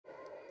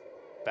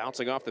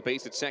Bouncing off the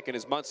base at second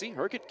is Muncy.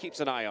 Herget keeps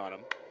an eye on him.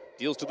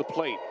 Deals to the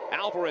plate.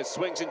 Alvarez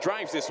swings and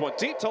drives this one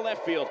deep to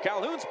left field.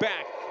 Calhoun's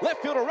back.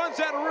 Left fielder runs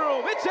out of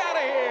room. It's out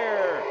of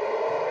here.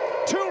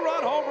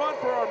 Two-run home run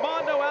for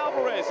Armando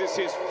Alvarez. It's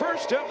his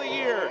first of the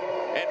year.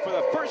 And for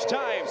the first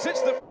time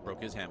since the...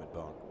 Broke his hamate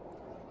bone.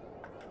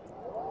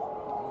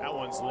 That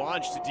one's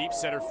launched to deep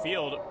center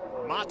field.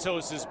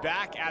 Matos is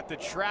back at the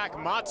track.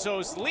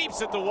 Matos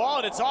leaps at the wall,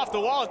 and it's off the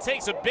wall. It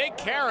takes a big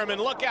carom, and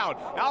look out.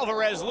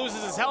 Alvarez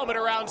loses his helmet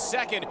around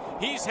second.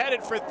 He's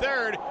headed for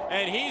third,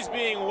 and he's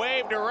being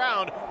waved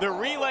around. The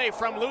relay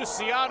from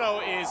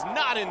Luciano is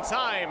not in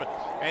time,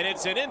 and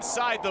it's an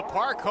inside the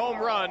park home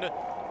run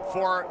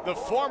for the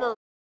former...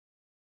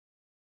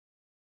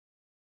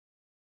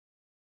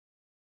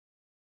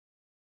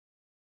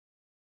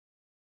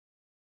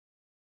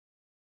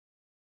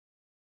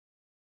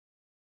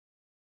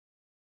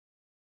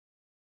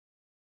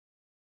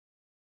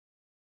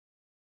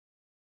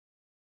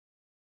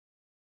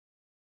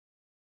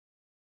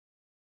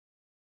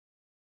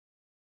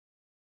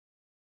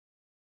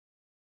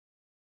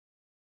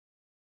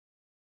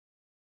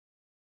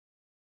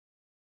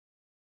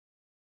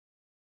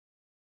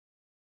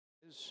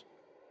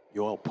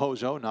 Yoel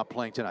Pozo not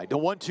playing tonight. The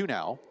 1-2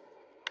 now.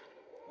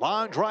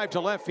 Long drive to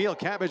left field.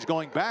 Cabbage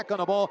going back on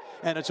the ball,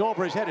 and it's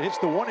over his head. It hits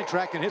the warning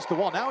track and hits the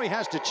wall. Now he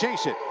has to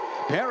chase it.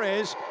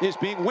 Perez is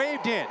being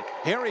waved in.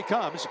 Here he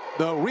comes.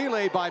 The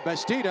relay by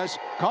Bastidas.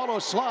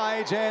 Carlos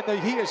slides, and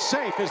he is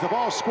safe as the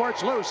ball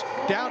squirts loose.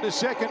 Down to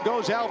second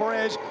goes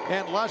Alvarez,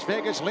 and Las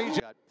Vegas leads.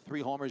 Got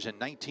 3 homers and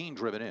 19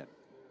 driven in.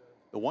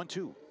 The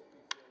 1-2.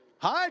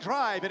 High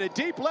drive in a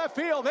deep left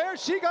field. There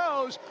she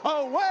goes.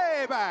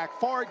 Away back.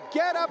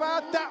 Forget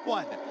about that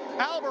one.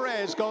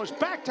 Alvarez goes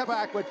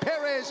back-to-back with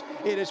Perez.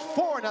 It is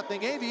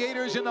 4-0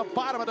 Aviators in the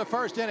bottom of the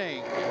first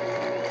inning.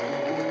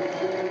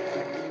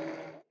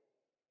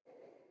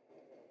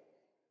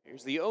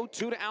 Here's the 0-2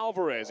 to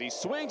Alvarez. He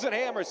swings and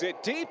hammers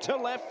it deep to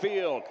left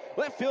field.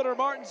 Left fielder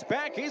Martin's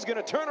back. He's going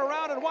to turn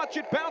around and watch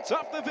it bounce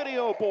off the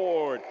video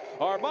board.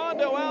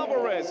 Armando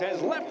Alvarez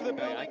has left the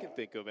building I can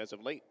think of as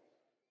of late.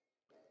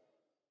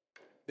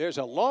 There's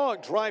a long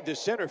drive to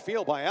center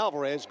field by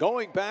Alvarez.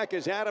 Going back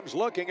is Adams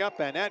looking up,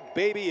 and that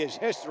baby is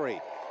history.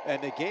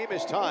 And the game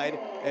is tied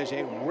as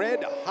a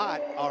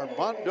red-hot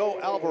Armando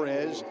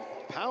Alvarez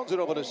pounds it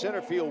over the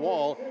center field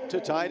wall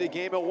to tie the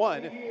game at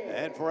 1.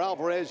 And for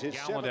Alvarez, his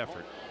gallant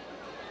effort.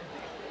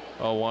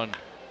 0-1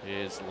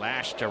 is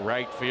lashed to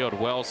right field,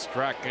 well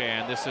struck,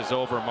 and this is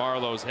over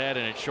Marlowe's head,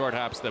 and it short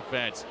hops the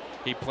fence.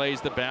 He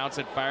plays the bounce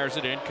and fires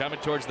it in. Coming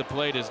towards the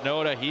plate is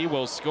Noda. He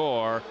will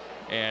score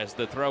as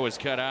the throw is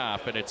cut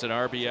off, and it's an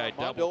RBI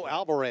double. Armando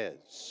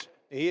Alvarez.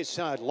 He is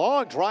a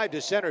long drive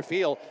to center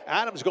field.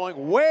 Adams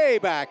going way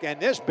back, and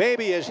this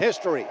baby is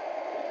history.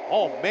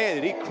 Oh man,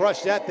 did he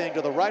crush that thing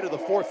to the right of the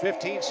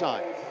 415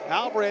 sign.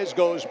 Alvarez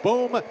goes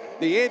boom.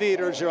 The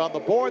Aviators are on the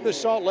board. The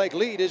Salt Lake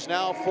lead is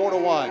now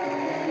 4-1.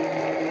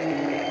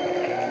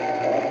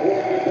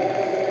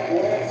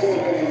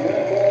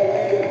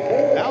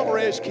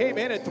 Alvarez came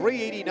in at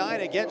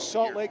 389 against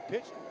Salt Lake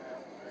pitch.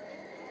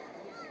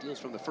 Deals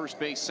from the first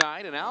base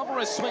side, and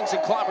Alvarez swings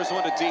and clobbers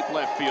one to deep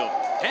left field.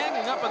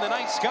 Hanging up in the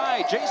night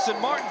sky, Jason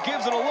Martin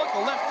gives it a look.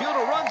 The left fielder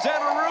runs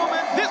out of room,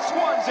 and this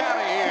one's out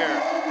of here.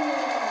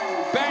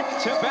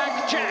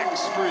 Back-to-back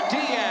jacks for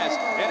Diaz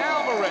and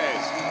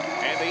Alvarez.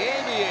 And the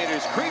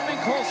Aviators creeping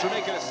closer,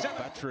 making a step.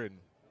 Veteran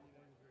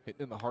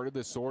hitting in the heart of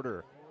this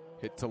order.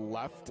 Hit to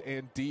left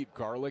and deep.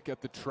 Garlic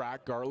at the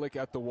track, Garlic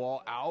at the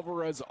wall.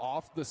 Alvarez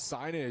off the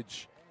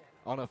signage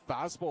on a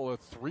fastball, a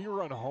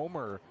 3-run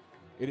homer.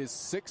 It is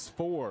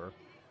 6-4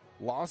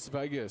 Las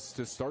Vegas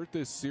to start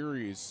this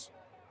series.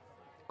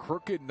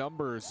 Crooked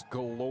numbers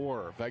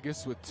galore.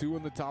 Vegas with 2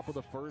 in the top of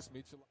the first.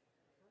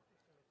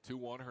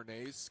 2-1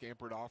 Hernandez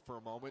scampered off for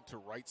a moment to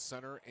right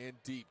center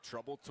and deep.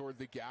 Trouble toward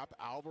the gap.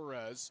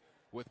 Alvarez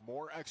with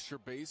more extra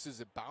bases.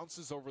 It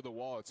bounces over the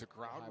wall. It's a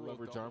ground rule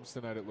over Jarms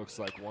tonight. It looks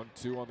like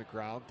 1-2 on the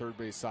ground. Third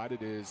base side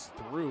it is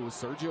through.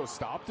 Sergio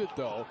stopped it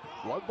though.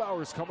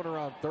 Lugbauer's coming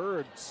around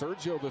third.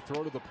 Sergio, the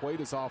throw to the plate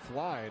is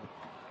offline.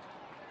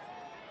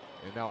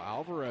 And now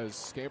Alvarez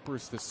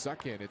scampers to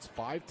second. It's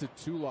 5-2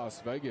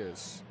 Las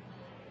Vegas.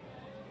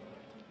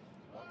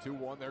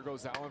 2-1, there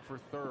goes Allen for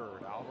third.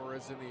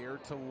 Alvarez in the air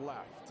to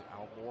left.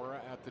 Almora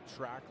at the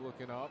track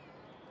looking up.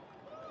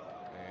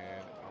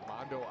 And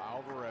Armando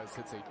Alvarez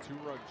hits a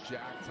 2-run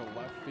jack to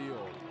left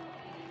field.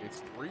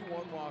 It's 3-1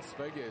 Las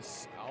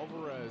Vegas.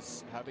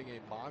 Alvarez having a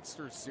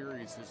monster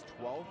series, his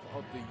 12th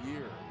of the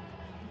year.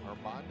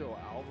 Armando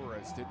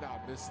Alvarez did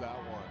not miss that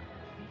one.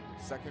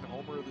 Second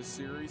homer of the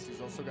series.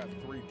 He's also got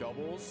 3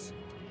 doubles.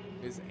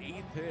 His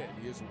 8th hit.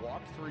 He has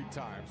walked 3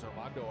 times.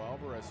 Armando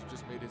Alvarez, who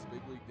just made his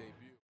big league debut.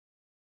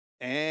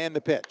 And the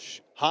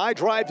pitch. High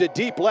drive to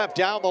deep left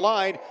down the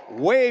line.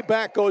 Way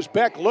back goes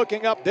Beck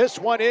looking up. This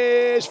one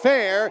is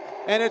fair,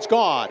 and it's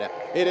gone.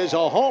 It is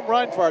a home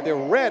run for the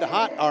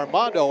red-hot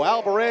Armando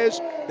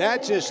Alvarez.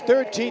 That's his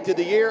 13th of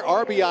the year,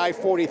 RBI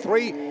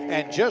 43.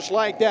 And just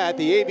like that,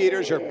 the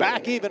Aviators are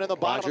back even in the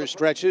bottom. Rogers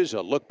stretches, a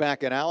look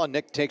back at Allen.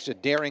 Nick takes a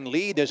daring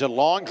lead. There's a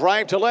long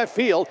drive to left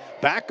field.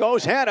 Back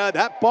goes Hanna.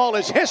 That ball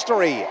is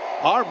history.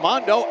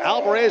 Armando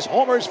Alvarez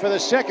homers for the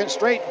second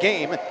straight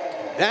game.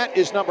 That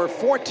is number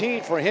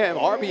 14 for him.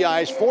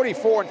 RBIs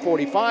 44 and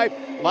 45.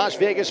 Las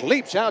Vegas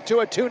leaps out to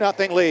a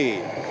 2-0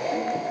 lead.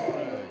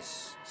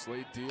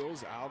 Slade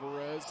deals.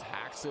 Alvarez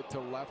hacks it to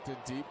left and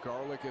deep.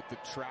 Garlic at the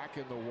track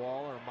in the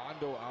wall.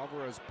 Armando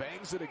Alvarez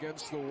bangs it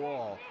against the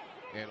wall.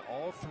 And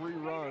all 3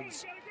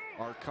 runs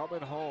are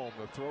coming home.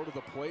 The throw to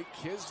the plate.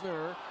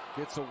 Kisner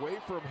gets away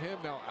from him.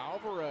 Now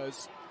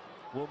Alvarez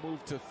will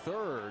move to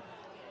third.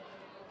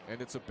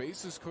 And it's a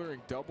bases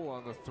clearing double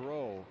on the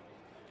throw.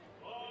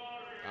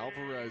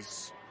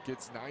 Alvarez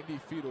gets 90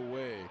 feet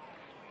away.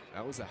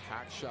 That was a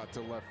hack shot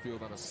to left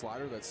field on a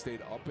slider that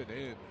stayed up and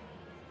in.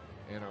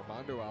 And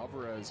Armando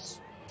Alvarez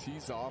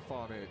tees off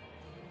on it.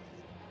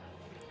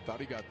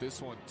 Thought he got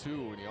this one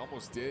too, and he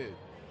almost did.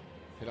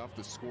 Hit off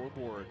the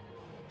scoreboard.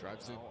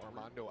 Drives in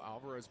Armando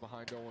Alvarez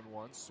behind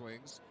 0-1.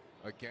 Swings.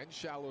 Again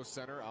shallow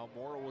center.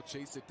 Almora will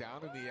chase it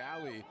down in the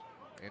alley.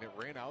 And it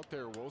ran out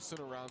there. Wilson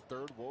around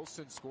third.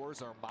 Wilson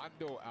scores.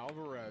 Armando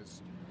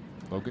Alvarez.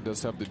 Logan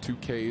does have the 2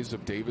 Ks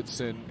of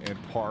Davidson and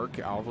Park.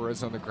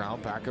 Alvarez on the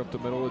ground, back up the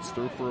middle. It's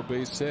through for a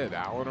base hit.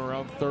 Allen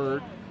around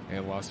third,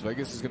 and Las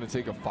Vegas is going to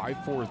take a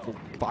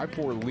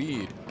 5-4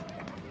 lead.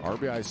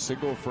 RBI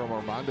single from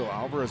Armando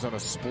Alvarez on a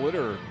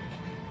splitter,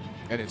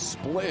 and it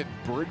split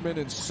Bridman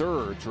and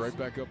Surge right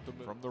back up the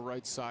middle. From the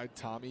right side,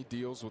 Tommy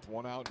deals with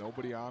 1 out,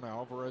 nobody on.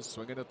 Alvarez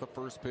swinging at the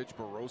first pitch.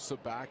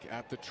 Barossa back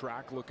at the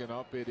track looking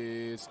up. It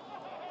is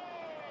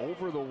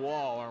over the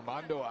wall.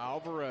 Armando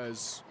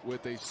Alvarez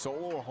with a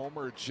solo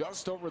homer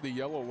just over the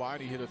yellow line.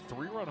 He hit a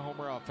 3-run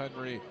homer off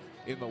Henry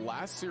in the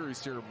last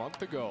series here a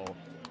month ago,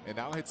 and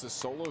now hits a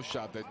solo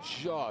shot that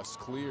just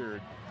cleared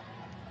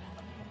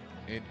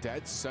in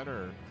dead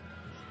center.